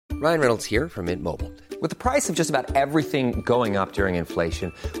Ryan Reynolds here from Mint Mobile. With the price of just about everything going up during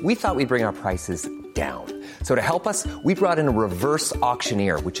inflation, we thought we'd bring our prices down. So to help us, we brought in a reverse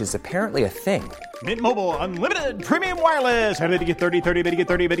auctioneer, which is apparently a thing. Mint Mobile Unlimited Premium Wireless. How to get 30, 30, bit to get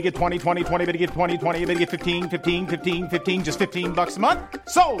 30, bit to get 20, 20, 20, bit to get 20, 20, bit to get 15, 15, 15, 15, just $15 a month?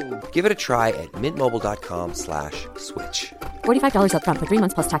 Sold! Give it a try at mintmobile.com/switch. $45 up front for 3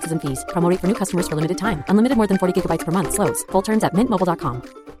 months plus taxes and fees. Promo rate for new customers for limited time. Unlimited more than 40 gigabytes per month. Slows full terms at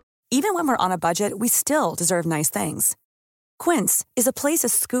mintmobile.com. Even when we're on a budget, we still deserve nice things. Quince is a place to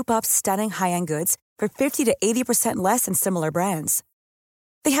scoop up stunning high-end goods for 50 to 80% less than similar brands.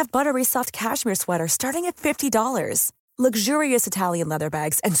 They have buttery soft cashmere sweaters starting at $50, luxurious Italian leather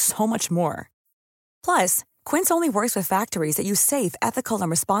bags, and so much more. Plus, Quince only works with factories that use safe, ethical, and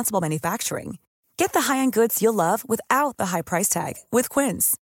responsible manufacturing. Get the high-end goods you'll love without the high price tag with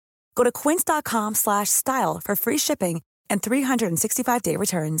Quince. Go to quince.com/style for free shipping and 365-day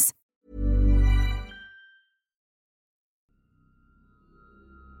returns.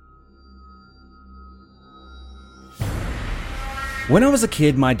 When I was a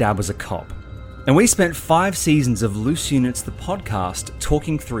kid, my dad was a cop, and we spent 5 seasons of Loose Units, the podcast,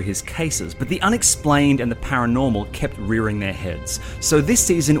 talking through his cases, but the unexplained and the paranormal kept rearing their heads. So this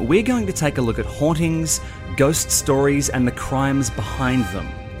season, we're going to take a look at hauntings, ghost stories, and the crimes behind them,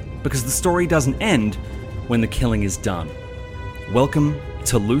 because the story doesn't end when the killing is done. Welcome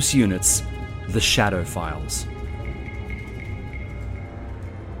to Loose Units, The Shadow Files.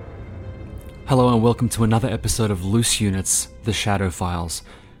 Hello and welcome to another episode of Loose Units, The Shadow Files.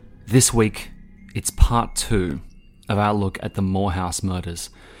 This week, it's part 2 of our look at the Morehouse murders.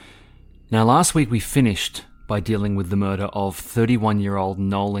 Now, last week we finished by dealing with the murder of 31-year-old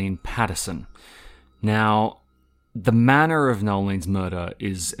Nolene Patterson. Now, the manner of Nolene's murder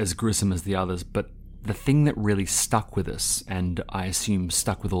is as gruesome as the others, but the thing that really stuck with us, and I assume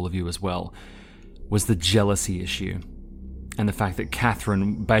stuck with all of you as well, was the jealousy issue. And the fact that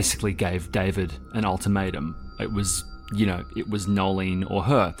Catherine basically gave David an ultimatum. It was Nolene or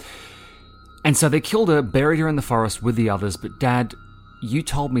her. And so they killed her, buried her in the forest with the others, but Dad, you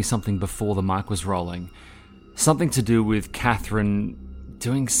told me something before the mic was rolling. Something to do with Catherine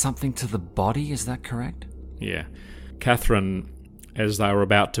doing something to the body, is that correct? Yeah. Catherine, as they were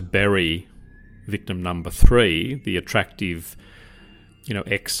about to bury victim number 3, the attractive,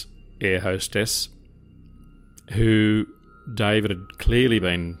 ex-air hostess, who David had clearly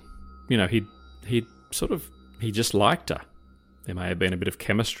been, he just liked her. There may have been a bit of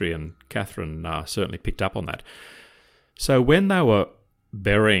chemistry, and Catherine certainly picked up on that. So when they were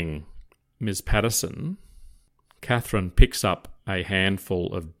burying Ms. Patterson, Catherine picks up a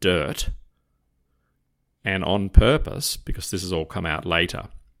handful of dirt, and on purpose, because this has all come out later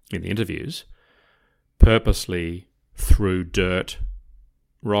in the interviews, purposely threw dirt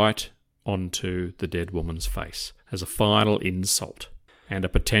right onto the dead woman's face as a final insult and a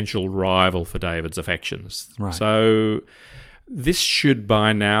potential rival for David's affections. Right. So this should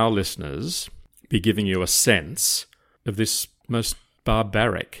by now, listeners, be giving you a sense of this most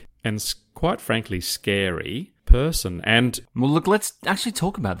barbaric and quite frankly scary person. And well, look, let's actually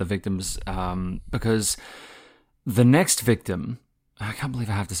talk about the victims, because the next victim, I can't believe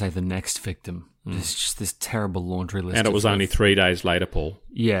I have to say the next victim. It's just this terrible laundry list. And it was only 3 days later, Paul.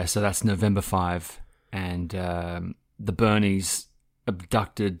 Yeah, so that's November 5. And the Bernies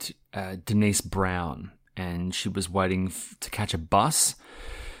abducted Denise Brown, and she was waiting to catch a bus.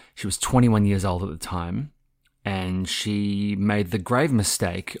 She was 21 years old at the time, and she made the grave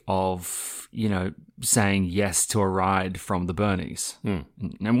mistake of, saying yes to a ride from the Bernies.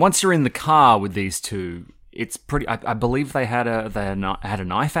 And once you're in the car with these two, it's pretty. I believe they had a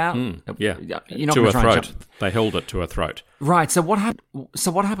knife out. Yeah, you're not to gonna her try and throat. jump. They held it to her throat. Right. So what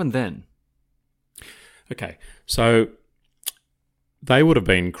happened then? Okay, so they would have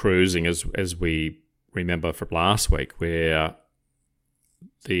been cruising, as we remember from last week, where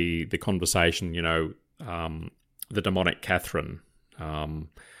the conversation, the demonic Catherine,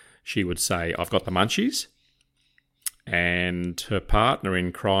 she would say, "I've got the munchies," and her partner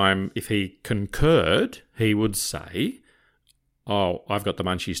in crime, if he concurred, he would say, "Oh, I've got the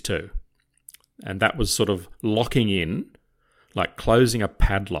munchies too," and that was sort of locking in, like closing a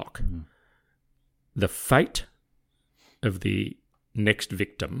padlock. The fate of the next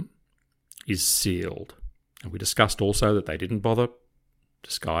victim is sealed. And we discussed also that they didn't bother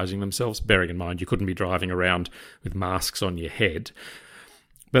disguising themselves, bearing in mind you couldn't be driving around with masks on your head.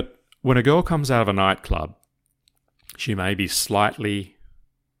 But when a girl comes out of a nightclub, she may be slightly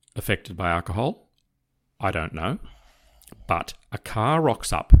affected by alcohol. I don't know. But a car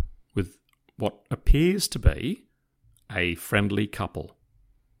rocks up with what appears to be a friendly couple.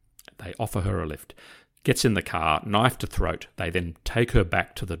 They offer her a lift. Gets in the car, knife to throat. They then take her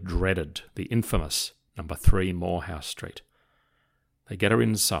back to the dreaded, the infamous number 3 Morehouse Street. They get her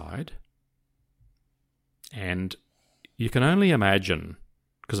inside, and you can only imagine,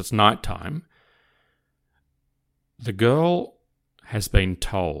 because it's night time, the girl has been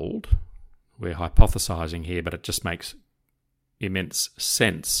told, we're hypothesising here, but it just makes immense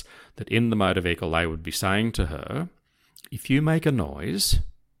sense, that in the motor vehicle they would be saying to her, if you make a noise,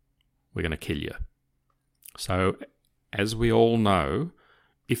 we're going to kill you. So, as we all know,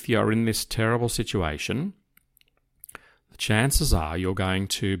 if you're in this terrible situation, the chances are you're going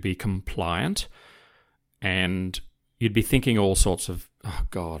to be compliant, and you'd be thinking all sorts of, oh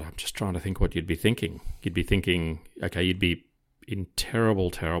God, I'm just trying to think what you'd be thinking. You'd be thinking, okay, you'd be in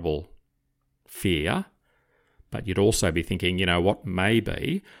terrible, terrible fear, but you'd also be thinking, you know what,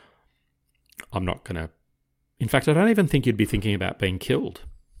 maybe I'm not going to... In fact, I don't even think you'd be thinking about being killed.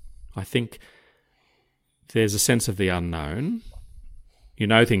 I think there's a sense of the unknown. You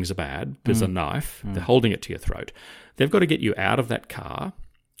know things are bad. There's a knife. They're holding it to your throat. They've got to get you out of that car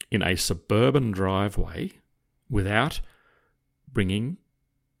in a suburban driveway without bringing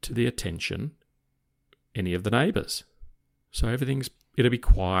to the attention any of the neighbours. So it'll be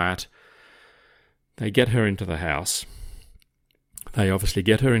quiet. They get her into the house. They obviously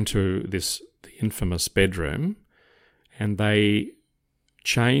get her into the infamous bedroom, and they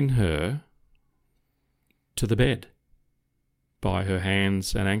chain her to the bed by her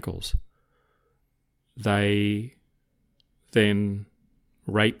hands and ankles. They then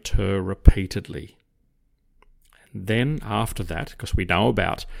raped her repeatedly. And then after that, because we know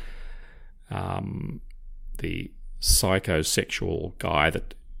about the psychosexual guy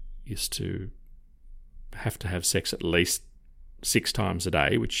that used to have sex at least 6 times a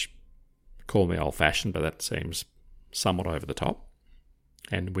day, which, call me old-fashioned, but that seems somewhat over the top.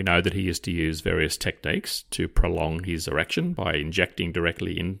 And we know that he used to use various techniques to prolong his erection by injecting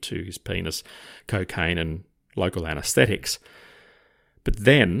directly into his penis cocaine and local anaesthetics. But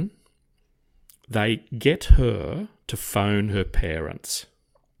then they get her to phone her parents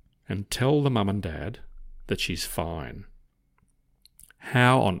and tell the mum and dad that she's fine.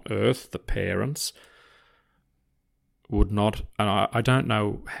 How on earth the parents would not... And I don't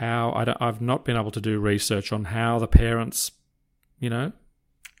know how... I've not been able to do research on how the parents,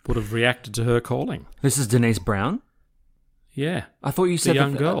 would have reacted to her calling. This is Denise Brown? Yeah. I thought you said the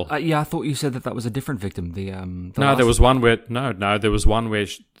young girl. I thought you said that was a different victim. There was one where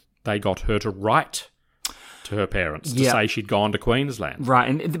they got her to write to her parents to say she'd gone to Queensland.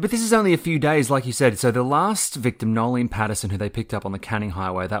 Right, but this is only a few days, like you said. So the last victim, Nolene Patterson, who they picked up on the Canning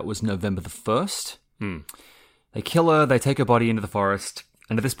Highway, that was November the 1st. They kill her, they take her body into the forest,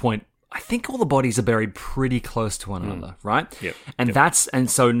 and at this point, I think all the bodies are buried pretty close to one another, right? Yep. And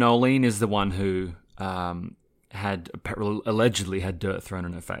so Nolene is the one who allegedly had dirt thrown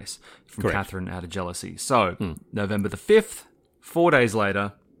in her face from Correct. Catherine out of jealousy. So November the 5th, 4 days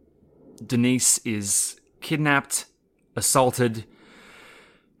later, Denise is kidnapped, assaulted,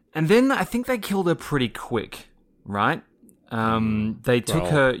 and then I think they killed her pretty quick, right? They took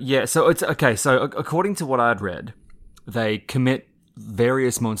her... Yeah, so it's... Okay, so according to what I'd read, they commit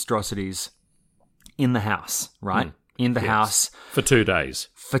various monstrosities in the house, right? In the house. For 2 days.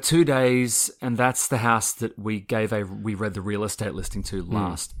 For 2 days, and that's the house that we read the real estate listing to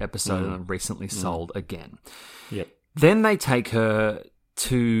last episode and recently sold again. Yep. Then they take her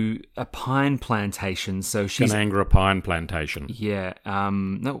to a pine plantation, so she's... Ganangara Pine Plantation. Yeah.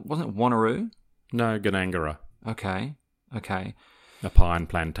 No, wasn't it Wanneroo? No, Ganangara. Okay. A pine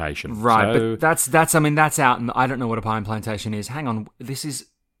plantation. Right, So, but that's out, and I don't know what a pine plantation is. Hang on a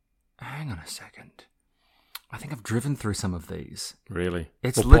second. I think I've driven through some of these. Really?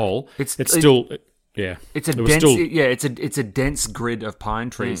 It's Paul, it's still... Yeah. It's a dense... It's a dense grid of pine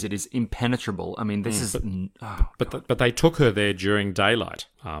trees. It is impenetrable. I mean, this is... But they took her there during daylight.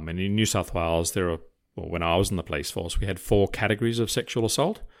 And in New South Wales, when I was in the police force, we had 4 categories of sexual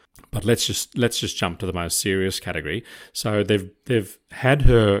assault. But let's just jump to the most serious category. So they've had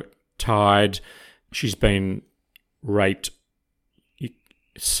her tied. She's been raped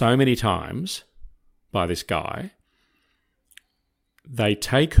so many times by this guy. They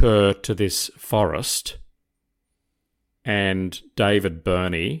take her to this forest, and David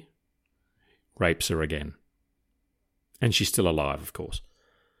Burney rapes her again. And she's still alive, of course.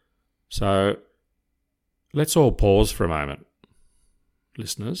 So let's all pause for a moment,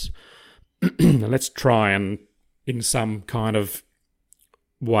 listeners. Let's try and, in some kind of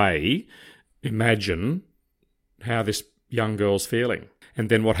way, imagine how this young girl's feeling. And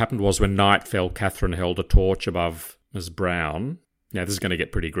then what happened was, when night fell, Catherine held a torch above Ms. Brown Now, this is going to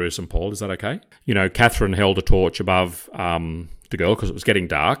get pretty gruesome, Paul. Is that okay? You know, Catherine held a torch above the girl because it was getting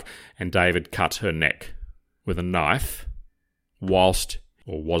dark, and David cut her neck with a knife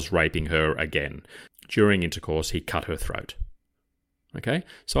was raping her again. During intercourse, he cut her throat. Okay?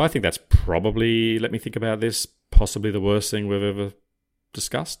 So I think that's probably, let me think about this, possibly the worst thing we've ever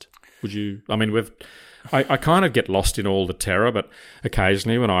discussed. Would you? I mean, I kind of get lost in all the terror, but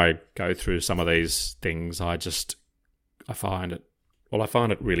occasionally when I go through some of these things, I find it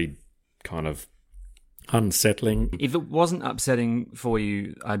really kind of unsettling. If it wasn't upsetting for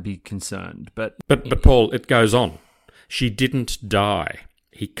you, I'd be concerned. But Paul, it goes on. She didn't die.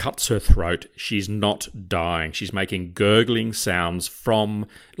 He cuts her throat. She's not dying. She's making gurgling sounds from,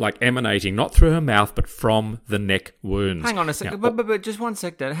 like, emanating, not through her mouth, but from the neck wounds. Hang on a second, but just one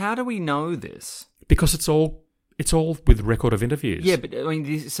sec, Dad. How do we know this? Because it's all with record of interviews. Yeah, but I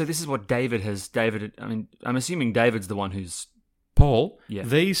mean, so this is what David. I mean, I'm assuming David's the one who's Paul. Yeah.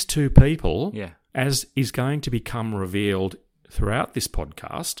 These two people, yeah, as is going to become revealed throughout this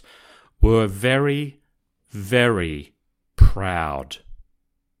podcast, were very, very proud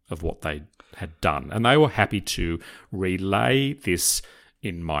of what they had done, and they were happy to relay this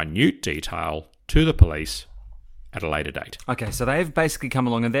in minute detail to the police at a later date. Okay, so they've basically come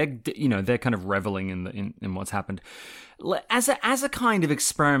along and they're kind of reveling in what's happened as a kind of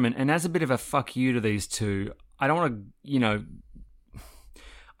experiment and as a bit of a fuck you to these two. I don't want to,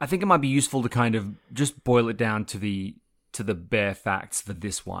 I think it might be useful to kind of just boil it down to the bare facts for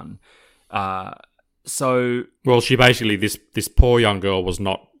this one. Well, she basically this poor young girl was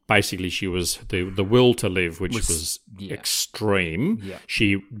not. Basically, she was the will to live, which was extreme. Yeah.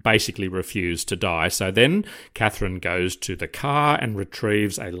 She basically refused to die. So then Catherine goes to the car and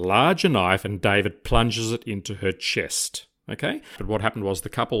retrieves a larger knife, and David plunges it into her chest. Okay? But what happened was the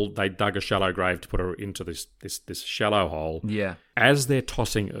couple, they dug a shallow grave to put her into this shallow hole. Yeah. As they're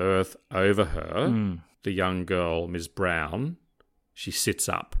tossing earth over her, the young girl, Ms. Brown, she sits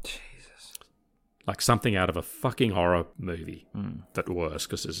up. Like something out of a fucking horror movie, but worse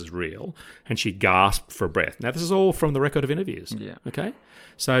because this is real. And she gasped for breath. Now, this is all from the record of interviews. Yeah. Okay?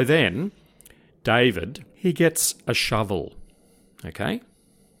 So then, David, he gets a shovel. Okay?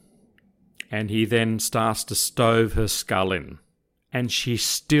 And he then starts to stove her skull in. And she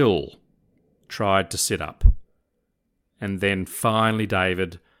still tried to sit up. And then finally,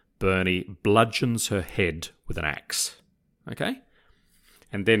 Bernie bludgeons her head with an axe. Okay?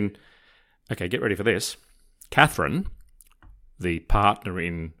 And then... Okay, get ready for this. Catherine, the partner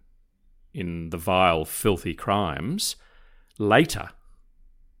in the vile, filthy crimes, later,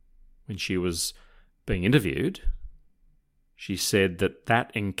 when she was being interviewed, she said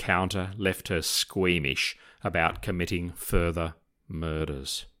that encounter left her squeamish about committing further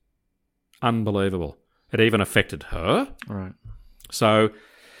murders. Unbelievable. It even affected her. Right. So,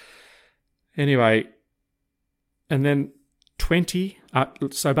 anyway, and then...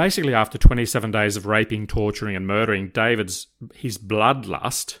 so basically after 27 days of raping, torturing and murdering, his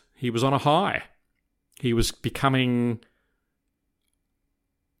bloodlust, he was on a high. He was becoming...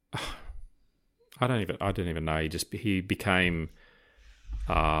 I don't even know. He became...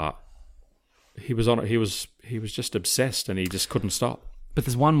 he was just obsessed and he just couldn't stop. But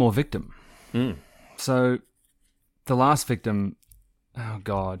there's one more victim. So the last victim... Oh,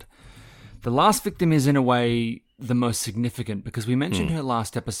 God. The last victim is in a way... the most significant because we mentioned her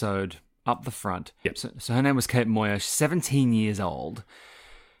last episode up the front. Yep. So her name was Kate Moyer. She's 17 years old,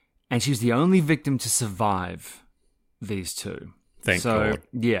 and she was the only victim to survive these two. Thank God.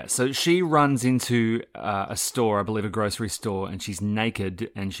 Yeah, so she runs into a store, I believe a grocery store, and she's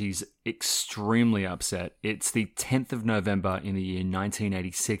naked and she's extremely upset. It's the 10th of November in the year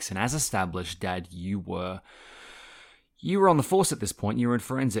 1986, and as established, Dad, you were on the force at this point. You were in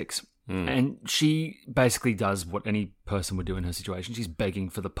forensics. And she basically does what any person would do in her situation. She's begging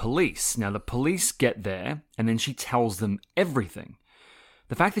for the police. Now, the police get there, and then she tells them everything.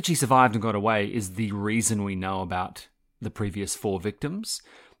 The fact that she survived and got away is the reason we know about the previous 4 victims.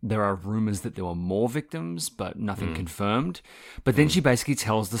 There are rumors that there were more victims, but nothing confirmed. But then she basically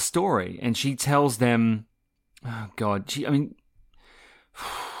tells the story, and she tells them... Oh, God.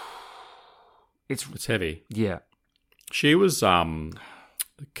 It's heavy. Yeah. She was...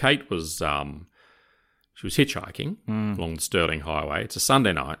 Kate was she was hitchhiking along the Stirling Highway. It's a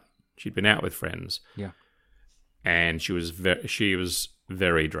Sunday night. She'd been out with friends. Yeah. And she was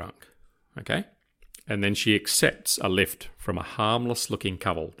very drunk. Okay? And then she accepts a lift from a harmless-looking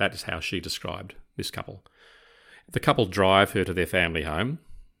couple. That is how she described this couple. The couple drive her to their family home,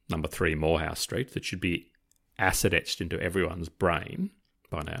 number 3 Morehouse Street, that should be acid-etched into everyone's brain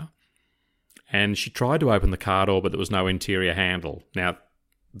by now. And she tried to open the car door, but there was no interior handle. Now,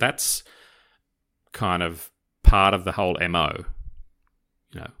 that's kind of part of the whole MO.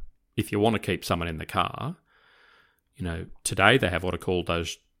 You know, if you want to keep someone in the car, you know, today they have what are called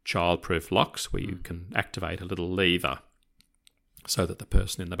those child-proof locks where you can activate a little lever so that the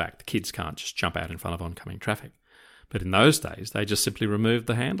person in the back, the kids, can't just jump out in front of oncoming traffic. But in those days, they just simply removed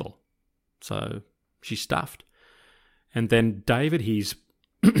the handle. So she's stuffed. And then David, he's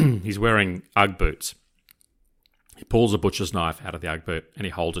wearing Ugg boots. He pulls a butcher's knife out of the Ugg boot and he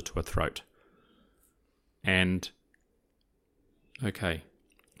holds it to her throat. And, okay,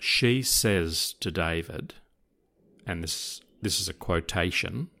 she says to David, and this is a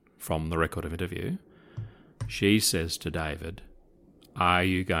quotation from the record of interview, she says to David, "Are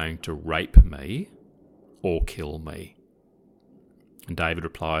you going to rape me or kill me?" And David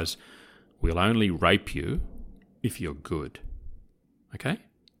replies, "We'll only rape you if you're good." Okay?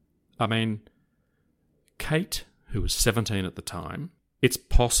 I mean, Kate, who was 17 at the time, it's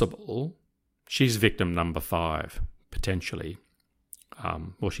possible she's victim number 5, potentially.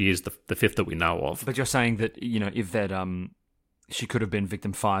 Well, she is the 5th that we know of. But you're saying that, you know, if that she could have been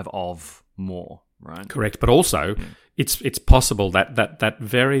victim 5 of more, right? Correct. But also, it's possible that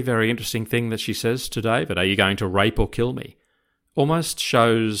very, very interesting thing that she says to David, "Are you going to rape or kill me?" almost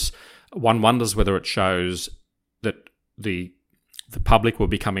shows, one wonders whether it shows that the public were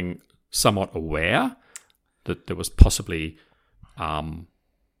becoming somewhat aware that there was possibly,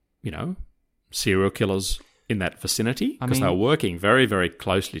 serial killers in that vicinity, because they were working very, very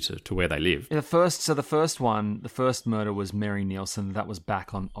closely to where they lived. The first murder was Mary Nielsen. That was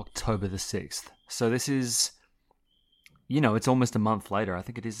back on October the 6th. So this is, it's almost a month later. I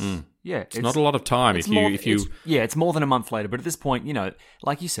think it is. Yeah, it's not a lot of time. It's more than a month later. But at this point,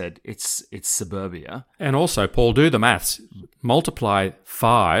 like you said, it's suburbia. And also, Paul, do the maths. Multiply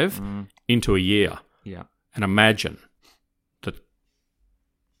 5 into a year. Yeah, and imagine that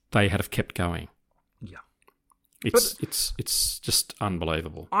they had have kept going. Yeah. It's just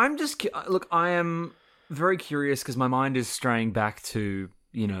unbelievable. I am very curious because my mind is straying back to,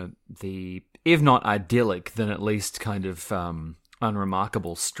 the, if not idyllic, then at least kind of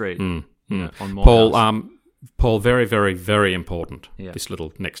unremarkable street on Morehouse. Paul, very, very, very important. Yeah. This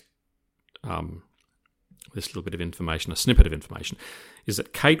little next, this little bit of information, a snippet of information, is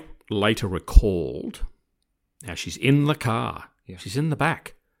that Kate later recalled. Now she's in the car. Yeah. She's in the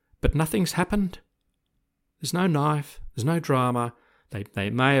back, but nothing's happened. There's no knife. There's no drama. They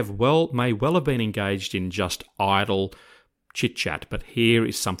may well have been engaged in just idle chit-chat, but here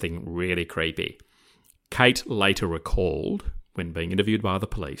is something really creepy. Kate later recalled, when being interviewed by the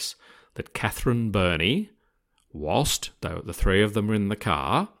police, that Catherine Burney, whilst the three of them were in the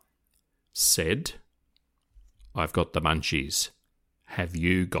car, said, "I've got the munchies. Have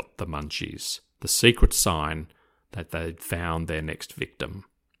you got the munchies?" The secret sign that they'd found their next victim.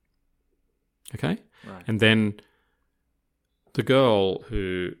 Okay? Right. And then the girl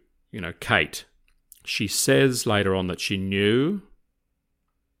who, Kate, she says later on that she knew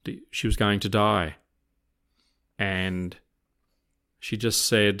that she was going to die. And she just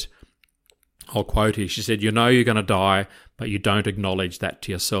said, I'll quote here, she said, "You know you're going to die, but you don't acknowledge that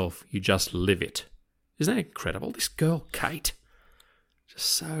to yourself. You just live it." Isn't that incredible? This girl, Kate, just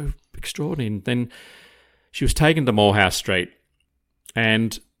so extraordinary. And then she was taken to Morehouse Street,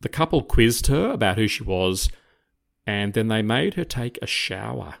 and the couple quizzed her about who she was, and then they made her take a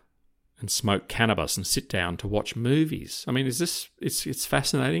shower and smoke cannabis and sit down to watch movies. I mean, it's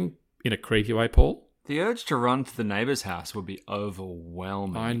fascinating in a creepy way, Paul. The urge to run to the neighbour's house would be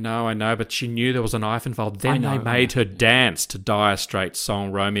overwhelming. I know, but she knew there was a knife involved. Then they made her dance to Dire Straits'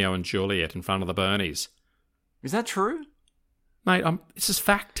 song Romeo and Juliet in front of the Bernies. Is that true? Mate, this is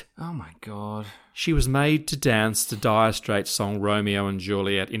fact. Oh my God. She was made to dance to Dire Straits' song Romeo and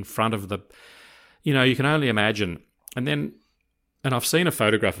Juliet in front of the... you can only imagine. And I've seen a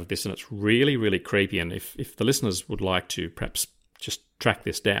photograph of this, and it's really, really creepy. And if the listeners would like to perhaps just track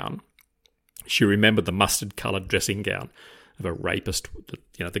this down, she remembered the mustard-coloured dressing gown of a rapist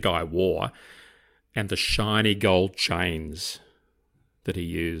that the guy wore, and the shiny gold chains that he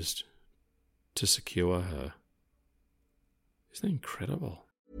used to secure her. Isn't that incredible?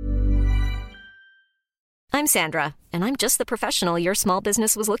 I'm Sandra, and I'm just the professional your small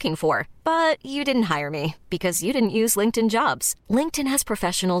business was looking for. But you didn't hire me because you didn't use LinkedIn Jobs. LinkedIn has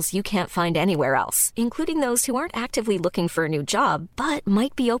professionals you can't find anywhere else, including those who aren't actively looking for a new job, but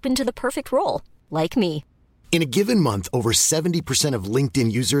might be open to the perfect role, like me. In a given month, over 70% of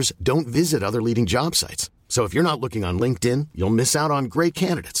LinkedIn users don't visit other leading job sites. So if you're not looking on LinkedIn, you'll miss out on great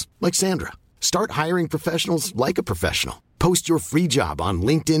candidates like Sandra. Start hiring professionals like a professional. Post your free job on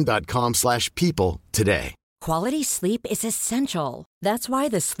linkedin.com/people today. Quality sleep is essential. That's why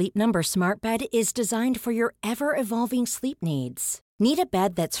the Sleep Number Smart Bed is designed for your ever-evolving sleep needs. Need a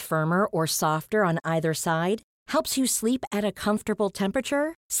bed that's firmer or softer on either side? Helps you sleep at a comfortable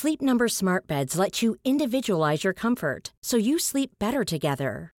temperature? Sleep Number Smart Beds let you individualize your comfort, so you sleep better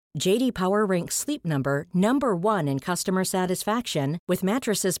together. J.D. Power ranks Sleep Number number 1 in customer satisfaction with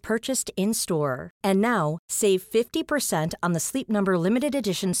mattresses purchased in-store. And now, save 50% on the Sleep Number Limited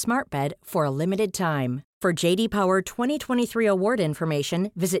Edition Smart Bed for a limited time. For J.D. Power 2023 award information,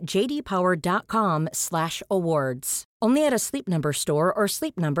 visit jdpower.com/awards. Only at a Sleep Number store or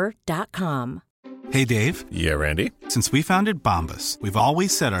sleepnumber.com. Hey, Dave. Yeah, Randy. Since we founded Bombas, we've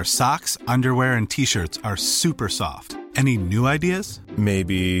always said our socks, underwear, and T-shirts are super soft. Any new ideas?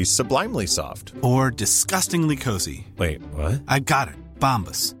 Maybe sublimely soft. Or disgustingly cozy. Wait, what? I got it.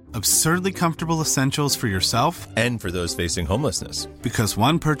 Bombas. Absurdly comfortable essentials for yourself and for those facing homelessness. Because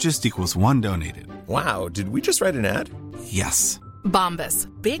one purchased equals one donated. Wow, did we just write an ad? Yes. Bombas.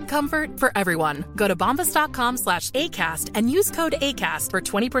 Big comfort for everyone. Go to bombas.com/ACAST and use code ACAST for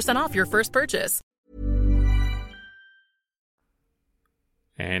 20% off your first purchase.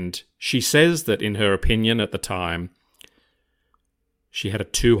 And she says that in her opinion at the time, she had a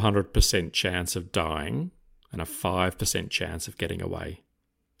 200% chance of dying and a 5% chance of getting away.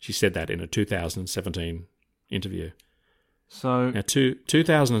 She said that in a 2017 interview. So now,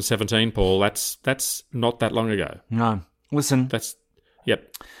 2017, Paul. That's not that long ago. No, listen.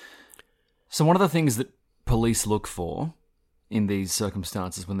 Yep. So one of the things that police look for in these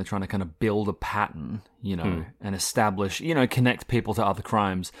circumstances when they're trying to kind of build a pattern, and establish, connect people to other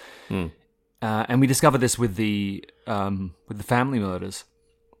crimes, and we discovered this with the family murders.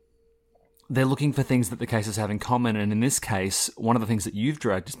 They're looking for things that the cases have in common, and in this case, one of the things that you've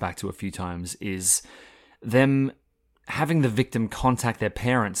dragged us back to a few times is them having the victim contact their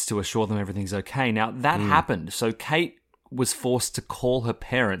parents to assure them everything's okay. Now, that happened. So Kate was forced to call her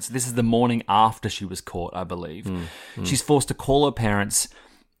parents. This is the morning after she was caught, I believe. She's forced to call her parents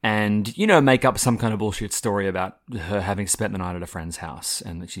and, make up some kind of bullshit story about her having spent the night at a friend's house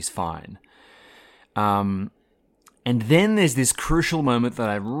and that she's fine. And then there's this crucial moment that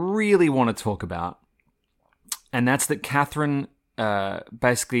I really want to talk about, and that's that Catherine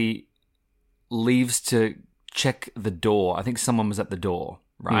basically leaves to check the door. I think someone was at the door,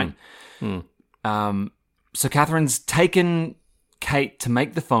 right? So Catherine's taken Kate to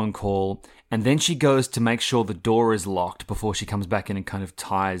make the phone call, and then she goes to make sure the door is locked before she comes back in and kind of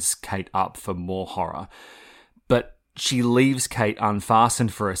ties Kate up for more horror. But she leaves Kate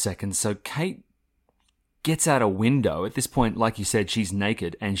unfastened for a second, so Kate gets out a window. At this point, like you said, she's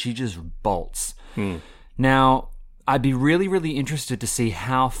naked, and she just bolts. Now, I'd be really, really interested to see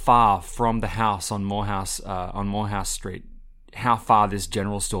how far from the house on Morehouse Street, how far this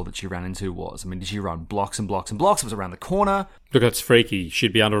general store that she ran into was. I mean, did she run blocks and blocks and blocks? It was around the corner. Look, that's freaky.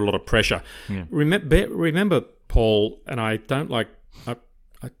 She'd be under a lot of pressure. Yeah. Remember, Paul, and I don't like...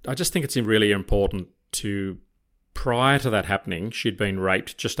 I just think it's really important to... Prior to that happening, she'd been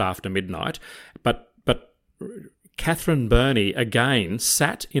raped just after midnight, but Catherine Burney, again,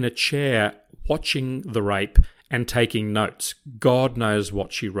 sat in a chair watching the rape and taking notes. God knows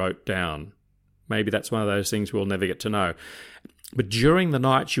what she wrote down. Maybe that's one of those things we'll never get to know. But during the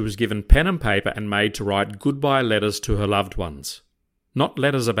night, she was given pen and paper and made to write goodbye letters to her loved ones. Not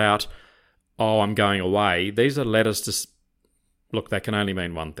letters about, I'm going away. These are letters to... Look, they can only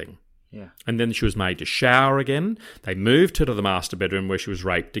mean one thing. Yeah. And then she was made to shower again. They moved her to the master bedroom where she was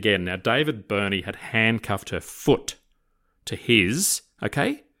raped again. Now, David Burney had handcuffed her foot to his,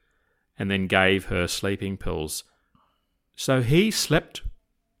 okay? And then gave her sleeping pills. So he slept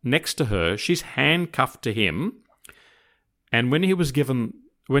next to her. She's handcuffed to him. And when she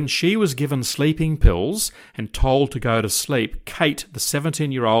was given sleeping pills and told to go to sleep, Kate, the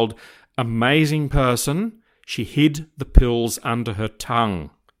 17-year-old amazing person, she hid the pills under her tongue.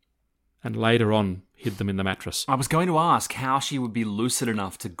 And later on, hid them in the mattress. I was going to ask how she would be lucid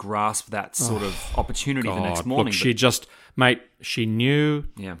enough to grasp that sort of opportunity the next morning. Look, she knew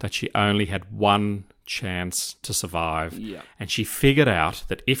that she only had one chance to survive. Yeah. And she figured out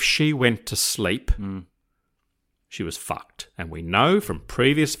that if she went to sleep, she was fucked. And we know from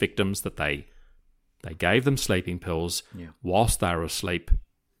previous victims that they gave them sleeping pills whilst they were asleep.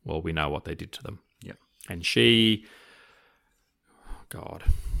 Well, we know what they did to them. Yeah. And she... God...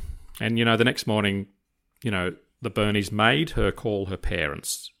 And, the next morning, the Burneys made her call her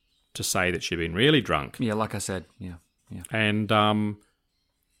parents to say that she'd been really drunk. Yeah, like I said, yeah. And then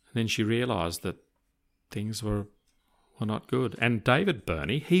she realised that things were not good. And David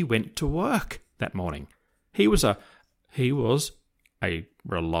Burney, he went to work that morning. He was a He was a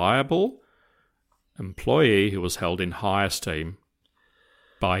reliable employee who was held in high esteem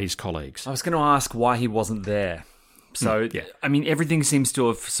by his colleagues. I was going to ask why he wasn't there. So, I mean, everything seems to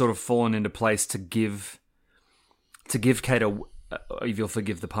have sort of fallen into place to give Kate if you'll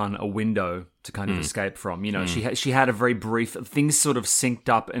forgive the pun, a window to kind of escape from. You know, she had a very brief... Things sort of synced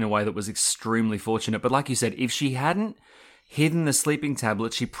up in a way that was extremely fortunate. But like you said, if she hadn't hidden the sleeping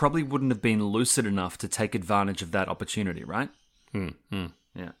tablet, she probably wouldn't have been lucid enough to take advantage of that opportunity, right?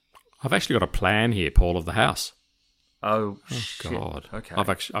 Yeah. I've actually got a plan here, Paul, of the house. Oh shit. God. Okay.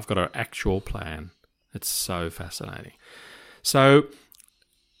 I've got an actual plan. It's so fascinating. So,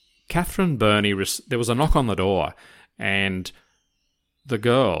 Catherine Burney, there was a knock on the door, and the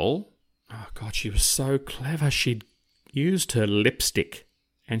girl, oh God, she was so clever. She'd used her lipstick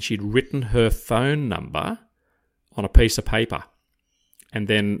and she'd written her phone number on a piece of paper. And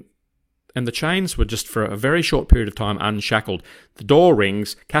the chains were just for a very short period of time unshackled. The door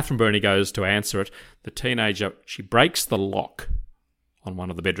rings. Catherine Burney goes to answer it. The teenager, she breaks the lock on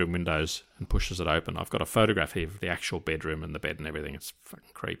one of the bedroom windows and pushes it open. I've got a photograph here of the actual bedroom and the bed and everything. It's fucking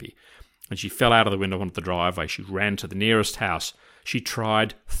creepy. And she fell out of the window onto the driveway. She ran to the nearest house. She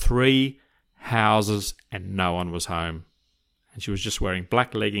tried 3 houses and no one was home. And she was just wearing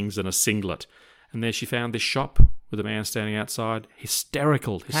black leggings and a singlet. And there she found this shop with a man standing outside.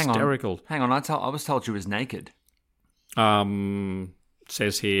 Hysterical. Hang on. I was told she was naked.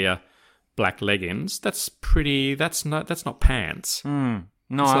 Says here, black leggings. That's not pants.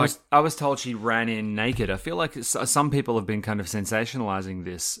 No, I was told she ran in naked. I feel like some people have been kind of sensationalizing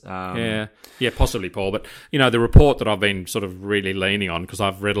this. Yeah, possibly, Paul. But, you know, the report that I've been sort of really leaning on, because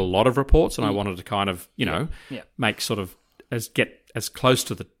I've read a lot of reports and I wanted to kind of, make sort of get as close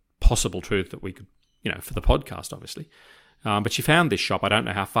to the possible truth that we could, for the podcast, obviously. But she found this shop. I don't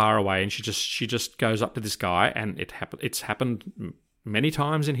know how far away, and she just goes up to this guy, and it's happened many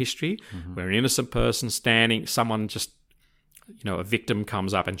times in history where an innocent person someone just, a victim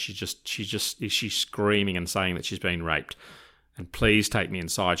comes up and she's screaming and saying that she's been raped, and please take me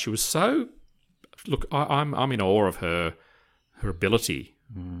inside. She was so, look, I'm in awe of her ability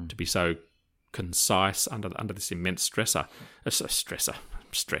to be so concise under this immense stress. God,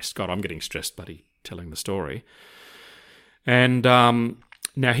 I'm getting stressed, buddy, telling the story. And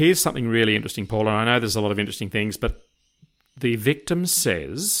now here's something really interesting, Paul, and I know there's a lot of interesting things, but the victim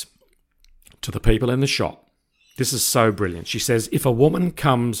says to the people in the shop, this is so brilliant. She says, if a woman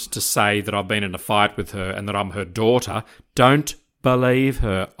comes to say that I've been in a fight with her and that I'm her daughter, don't believe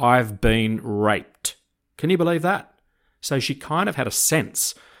her. I've been raped. Can you believe that? So she kind of had a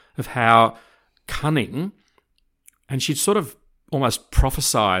sense of how cunning, and she'd sort of almost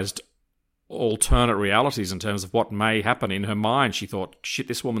prophesized alternate realities in terms of what may happen in her mind. She thought, shit,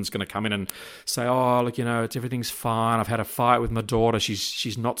 this woman's going to come in and say, oh, look, everything's fine. I've had a fight with my daughter.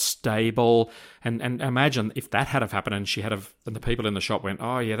 She's not stable. And imagine if that had have happened and and the people in the shop went,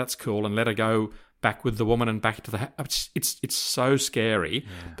 oh yeah, that's cool, and let her go back with the woman and back to the house. It's so scary.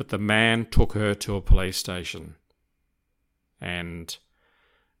 Yeah. But the man took her to a police station, and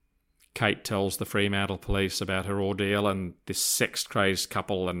Kate tells the Fremantle police about her ordeal and this sex-crazed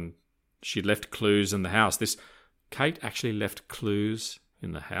couple, and she left clues in the house. Kate actually left clues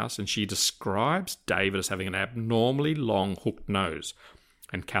in the house, and she describes David as having an abnormally long hooked nose,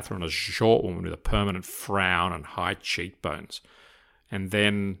 and Catherine as a short woman with a permanent frown and high cheekbones. And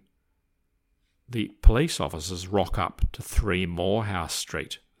then the police officers rock up to 3 Morehouse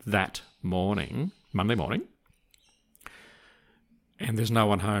Street that morning, Monday morning, and there's no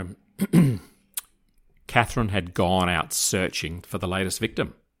one home. Catherine had gone out searching for the latest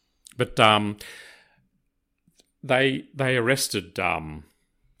victim. But they arrested Catherine.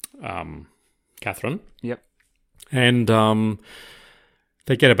 Yep. And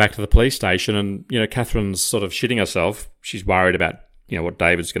they get her back to the police station, and Catherine's sort of shitting herself. She's worried about what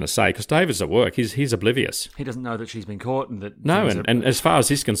David's going to say, because David's at work. He's oblivious. He doesn't know that she's been caught, and that and as far as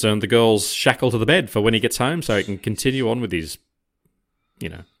he's concerned, the girl's shackled to the bed for when he gets home, so he can continue on with his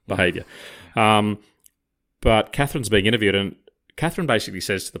behaviour. But Catherine's being interviewed, and Catherine basically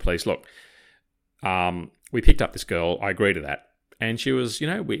says to the police, look, we picked up this girl, I agree to that. And she was,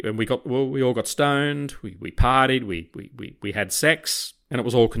 we all got stoned, we partied, we had sex, and it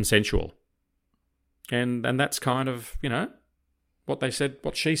was all consensual. And that's kind of,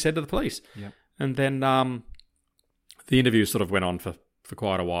 what she said to the police. Yep. And then the interview sort of went on for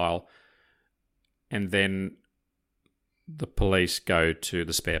quite a while. And then the police go to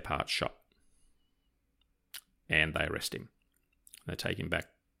the spare parts shop, and they arrest him. They take him back,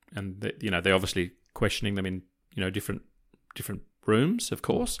 and they're obviously questioning them in different rooms, of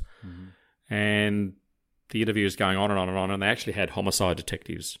course. Mm-hmm. And the interview is going on and on and on, and they actually had homicide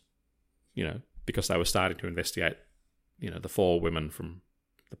detectives, because they were starting to investigate, the 4 women from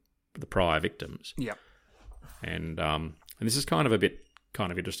the prior victims. Yeah. And this is kind of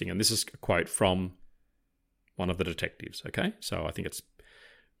interesting, and this is a quote from one of the detectives, okay? So I think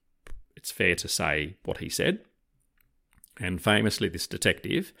it's fair to say what he said. And famously, this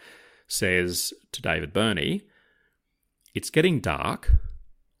detective says to David Burney, "It's getting dark.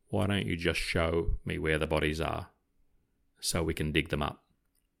 Why don't you just show me where the bodies are so we can dig them up?"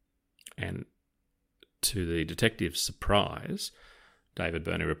 And to the detective's surprise, David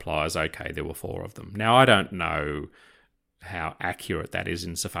Burney replies, "Okay, there were 4 of them." Now, I don't know how accurate that is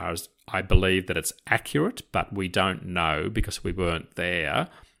insofar as I believe that it's accurate, but we don't know, because we weren't there,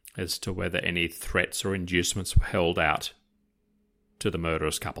 as to whether any threats or inducements were held out to the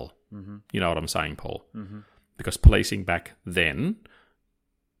murderous couple. Mm-hmm. You know what I'm saying, Paul? Mm-hmm. Because policing back then,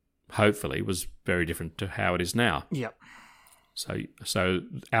 hopefully, was very different to how it is now. Yep. So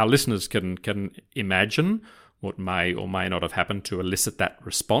our listeners can imagine what may or may not have happened to elicit that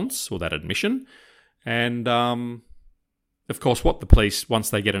response or that admission. And, of course, what the police, once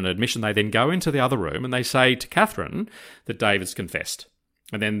they get an admission, they then go into the other room and they say to Catherine that David's confessed.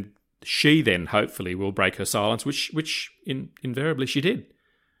 And then she then hopefully will break her silence, which invariably she did.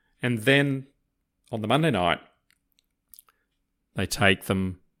 And then on the Monday night, they take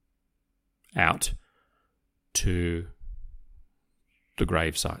them out to the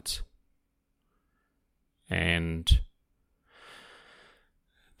grave sites. And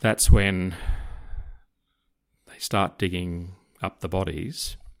that's when they start digging up the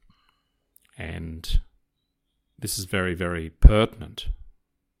bodies. And this is very, very pertinent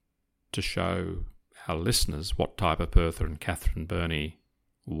to show our listeners what type of person Catherine Burney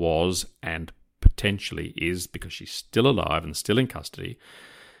was and potentially is, because she's still alive and still in custody.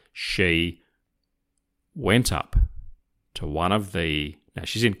 She went up to one of the... Now,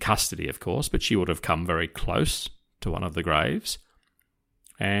 she's in custody, of course, but she would have come very close to one of the graves,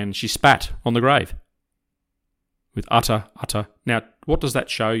 and she spat on the grave with utter... Now, what does that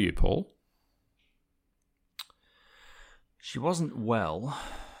show you, Paul? She wasn't well,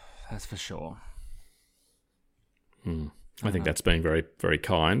 that's for sure. I think that's being very, very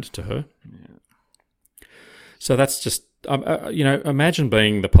kind to her. Yeah. So that's just... imagine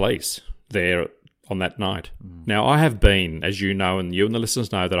being the police there on that night. Now, I have been, as you know, and you and the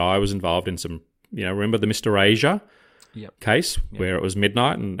listeners know, that I was involved in some, remember the Mr. Asia case where it was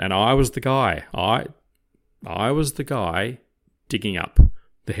midnight, and I was the guy. I was the guy digging up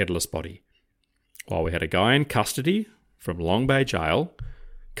the headless body while we had a guy in custody from Long Bay Jail,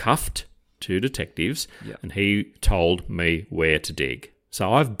 cuffed to detectives, and he told me where to dig.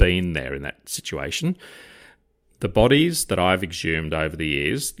 So I've been there in that situation. The bodies that I've exhumed over the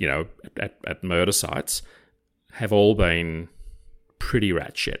years, at murder sites, have all been pretty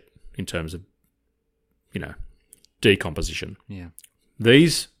rat shit in terms of, decomposition. Yeah.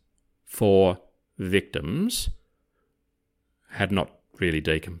 These 4 victims had not really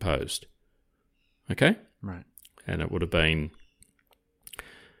decomposed. Okay? Right. And it would have been...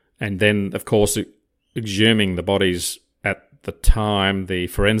 And then, of course, exhuming the bodies at the time, the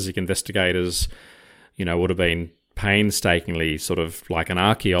forensic investigators... would have been painstakingly, sort of like an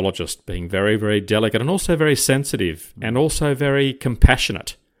archaeologist, being very, very delicate and also very sensitive and also very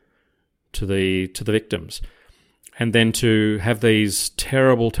compassionate to the victims. And then to have these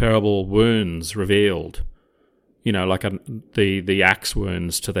terrible, terrible wounds revealed, like the axe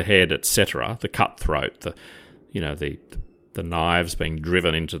wounds to the head, etc., the cut throat, the knives being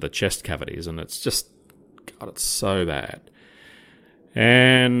driven into the chest cavities, and it's just, God, it's so bad.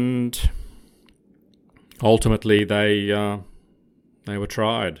 And... ultimately, they were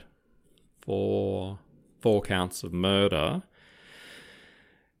tried for 4 counts of murder.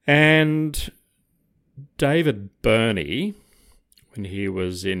 And David Burney, when he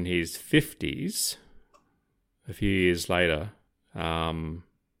was in his 50s, a few years later,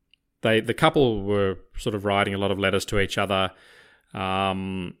 the couple were sort of writing a lot of letters to each other.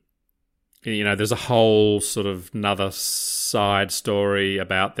 There's a whole sort of another side story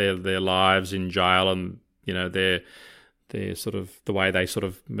about their lives in jail and, their sort of the way they sort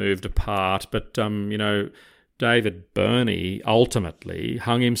of moved apart. But, David Burney ultimately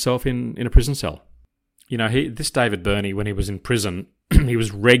hung himself in a prison cell. This David Burney, when he was in prison, he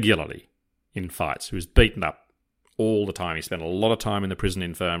was regularly in fights. He was beaten up all the time. He spent a lot of time in the prison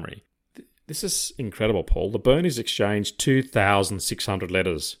infirmary. This is incredible, Paul. The Burneys exchanged 2,600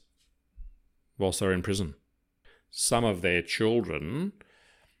 letters whilst they were in prison. Some of their children,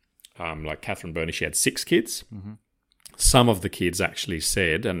 like Catherine Burney, she had 6 kids. Mm-hmm. some of the kids actually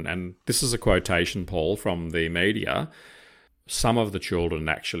said, and this is a quotation, Paul, from the media, some of the children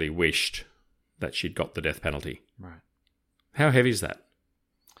actually wished that she'd got the death penalty. Right. How heavy is that?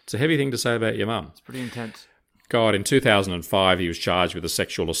 It's a heavy thing to say about your mum. It's pretty intense. God, in 2005, he was charged with the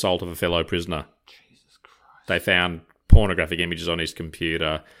sexual assault of a fellow prisoner. Jesus Christ. They found pornographic images on his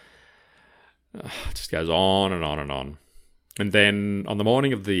computer. It just goes on and on and on. And then on the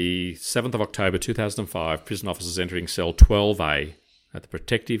morning of the 7th of October 2005, prison officers entering cell 12A at the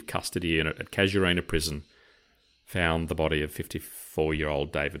Protective Custody Unit at Casuarina Prison found the body of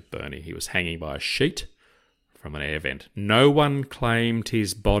 54-year-old David Burney. He was hanging by a sheet from an air vent. No one claimed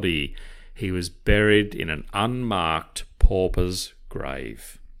his body. He was buried in an unmarked pauper's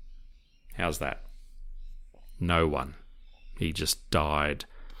grave. How's that? No one. He just died,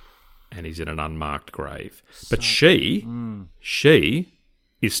 and he's in an unmarked grave. But she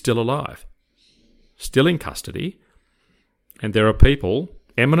is still alive, still in custody, and there are people,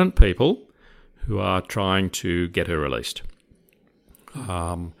 eminent people, who are trying to get her released.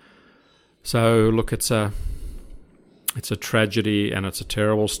 So look, it's a tragedy and it's a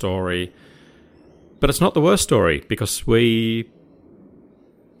terrible story, but it's not the worst story, because we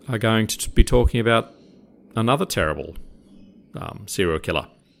are going to be talking about another terrible serial killer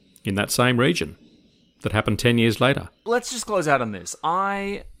in that same region that happened 10 years later. Let's just close out on this.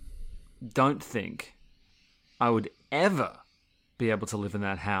 I don't think I would ever be able to live in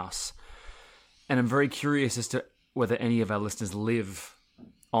that house. And I'm very curious as to whether any of our listeners live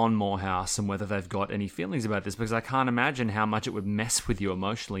on Morehouse and whether they've got any feelings about this, because I can't imagine how much it would mess with you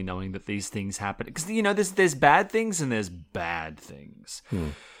emotionally knowing that these things happen. Because, you know, there's bad things and there's bad things.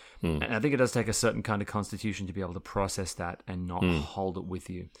 And I think it does take a certain kind of constitution to be able to process that and not hold it with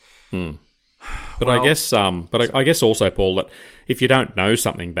you. But well, I guess also, Paul, that if you don't know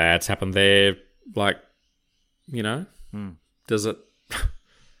something bad's happened there, like, you know, does it?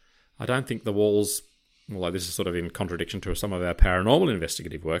 I don't think the walls. Well, this is sort of in contradiction to some of our paranormal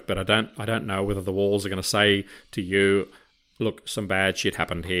investigative work, but I don't know whether the walls are going to say to you, look, some bad shit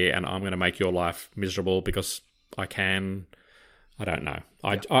happened here, and I'm going to make your life miserable because I can. I don't know.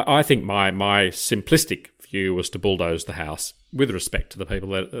 I think my simplistic view was to bulldoze the house with respect to the people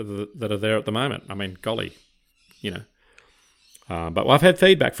that are there at the moment. I mean, golly, you know. But I've had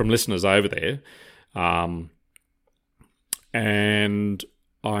feedback from listeners over there, and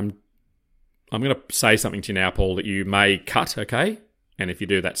I'm going to say something to you now, Paul, that you may cut, okay? And if you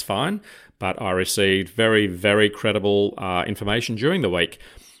do, that's fine. But I received very, very credible information during the week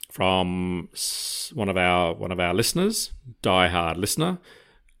from one of our listeners, diehard listener,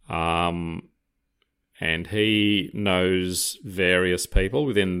 and he knows various people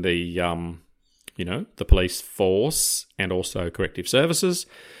within the the police force and also corrective services.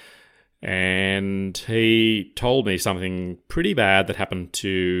 And he told me something pretty bad that happened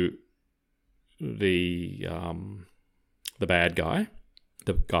to the bad guy,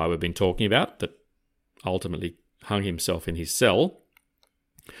 the guy we've been talking about, that ultimately hung himself in his cell.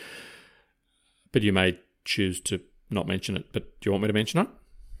 But you may choose to not mention it. But do you want me to mention it?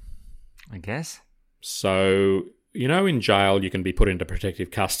 I guess. So, you know, in jail you can be put into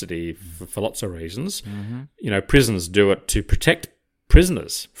protective custody for lots of reasons. Mm-hmm. You know, prisons do it to protect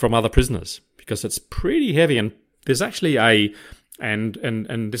prisoners from other prisoners because it's pretty heavy. And there's actually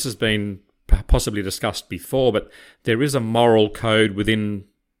and this has been possibly discussed before, but there is a moral code within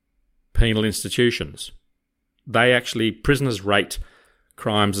penal institutions. Prisoners rate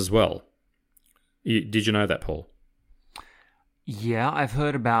crimes as well. Did you know that, Paul? Yeah, I've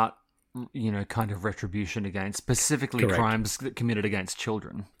heard about, you know, kind of retribution against specifically Correct. crimes committed against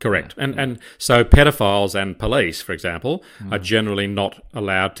children. Correct. Yeah. And so pedophiles and police, for example, are generally not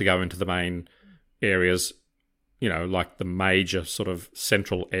allowed to go into the main areas, you know, like the major sort of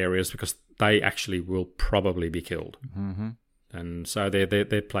central areas, because they actually will probably be killed. Mm-hmm. And so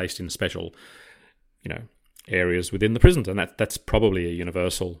they're placed in special, you know, areas within the prisons, and that's probably a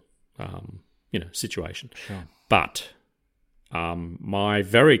universal situation. Sure. But my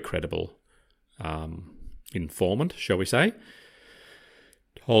very credible informant, shall we say,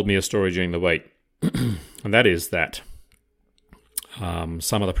 told me a story during the week, and that is that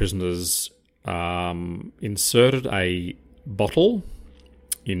some of the prisoners inserted a bottle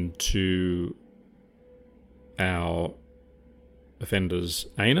into our offender's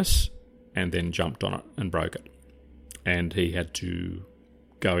anus and then jumped on it and broke it. And he had to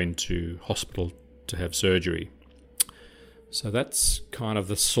go into hospital to have surgery. So that's kind of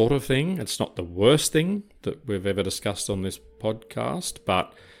the sort of thing. It's not the worst thing that we've ever discussed on this podcast,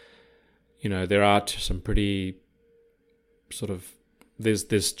 but, you know, there are some pretty sort of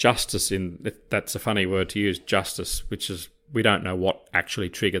there's justice in that's a funny word to use, justice, which is we don't know what actually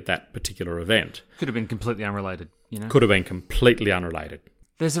triggered that particular event. Could have been completely unrelated, you know? Could have been completely unrelated.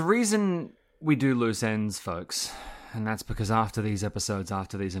 There's a reason we do loose ends, folks, and that's because after these episodes,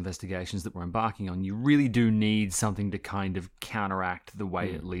 after these investigations that we're embarking on, you really do need something to kind of counteract the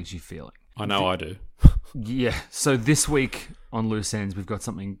way it leaves you feeling. I know I do. Yeah, so this week on Loose Ends, we've got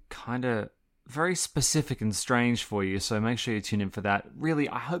something kind of very specific and strange for you, so make sure you tune in for that. Really,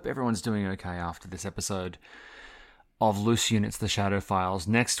 I hope everyone's doing okay after this episode of Loose Units, The Shadow Files.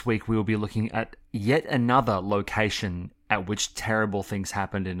 Next week, we will be looking at yet another location at which terrible things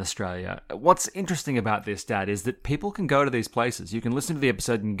happened in Australia. What's interesting about this, Dad, is that people can go to these places. You can listen to the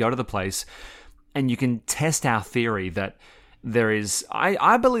episode and go to the place, and you can test our theory that there is...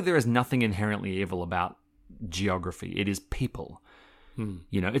 I believe there is nothing inherently evil about geography. It is people.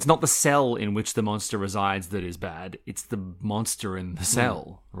 You know, it's not the cell in which the monster resides that is bad. It's the monster in the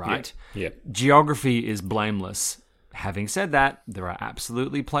cell, right? Yeah. Geography is blameless. Having said that, there are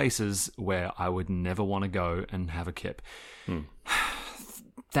absolutely places where I would never want to go and have a kip.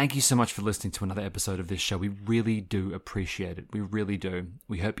 Thank you so much for listening to another episode of this show. We really do appreciate it. We really do.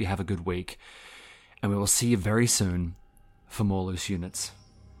 We hope you have a good week. And we will see you very soon for more Loose Units.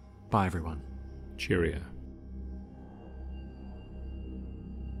 Bye, everyone. Cheerio.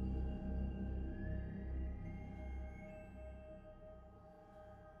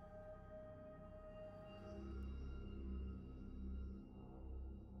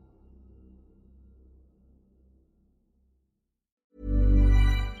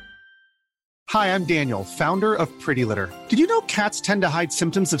 Hi, I'm Daniel, founder of Pretty Litter. Did you know cats tend to hide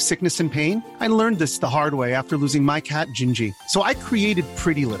symptoms of sickness and pain? I learned this the hard way after losing my cat, Gingy. So I created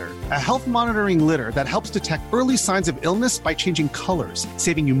Pretty Litter, a health monitoring litter that helps detect early signs of illness by changing colors,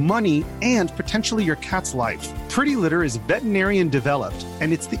 saving you money and potentially your cat's life. Pretty Litter is veterinarian developed,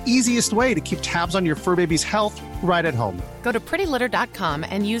 and it's the easiest way to keep tabs on your fur baby's health right at home. Go to prettylitter.com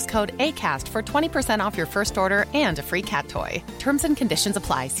and use code ACAST for 20% off your first order and a free cat toy. Terms and conditions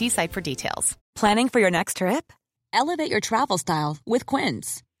apply. See site for details. Planning for your next trip? Elevate your travel style with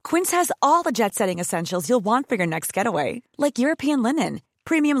Quince. Quince has all the jet-setting essentials you'll want for your next getaway, like European linen,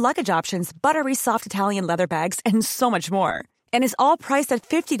 premium luggage options, buttery soft Italian leather bags, and so much more. And is all priced at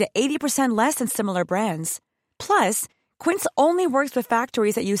 50 to 80% less than similar brands. Plus, Quince only works with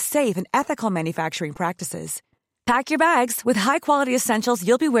factories that use safe and ethical manufacturing practices. Pack your bags with high-quality essentials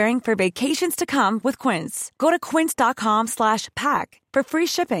you'll be wearing for vacations to come with Quince. Go to quince.com/pack for free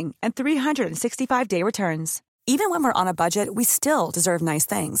shipping and 365-day returns. Even when we're on a budget, we still deserve nice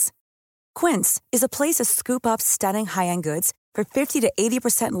things. Quince is a place to scoop up stunning high-end goods for 50 to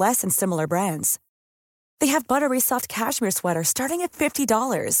 80% less than similar brands. They have buttery soft cashmere sweaters starting at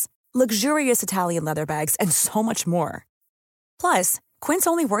 $50, luxurious Italian leather bags, and so much more. Plus, Quince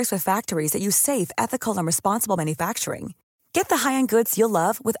only works with factories that use safe, ethical, and responsible manufacturing. Get the high-end goods you'll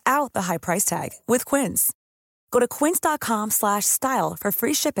love without the high price tag with Quince. Go to quince.com/style for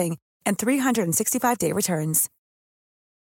free shipping and 365-day returns.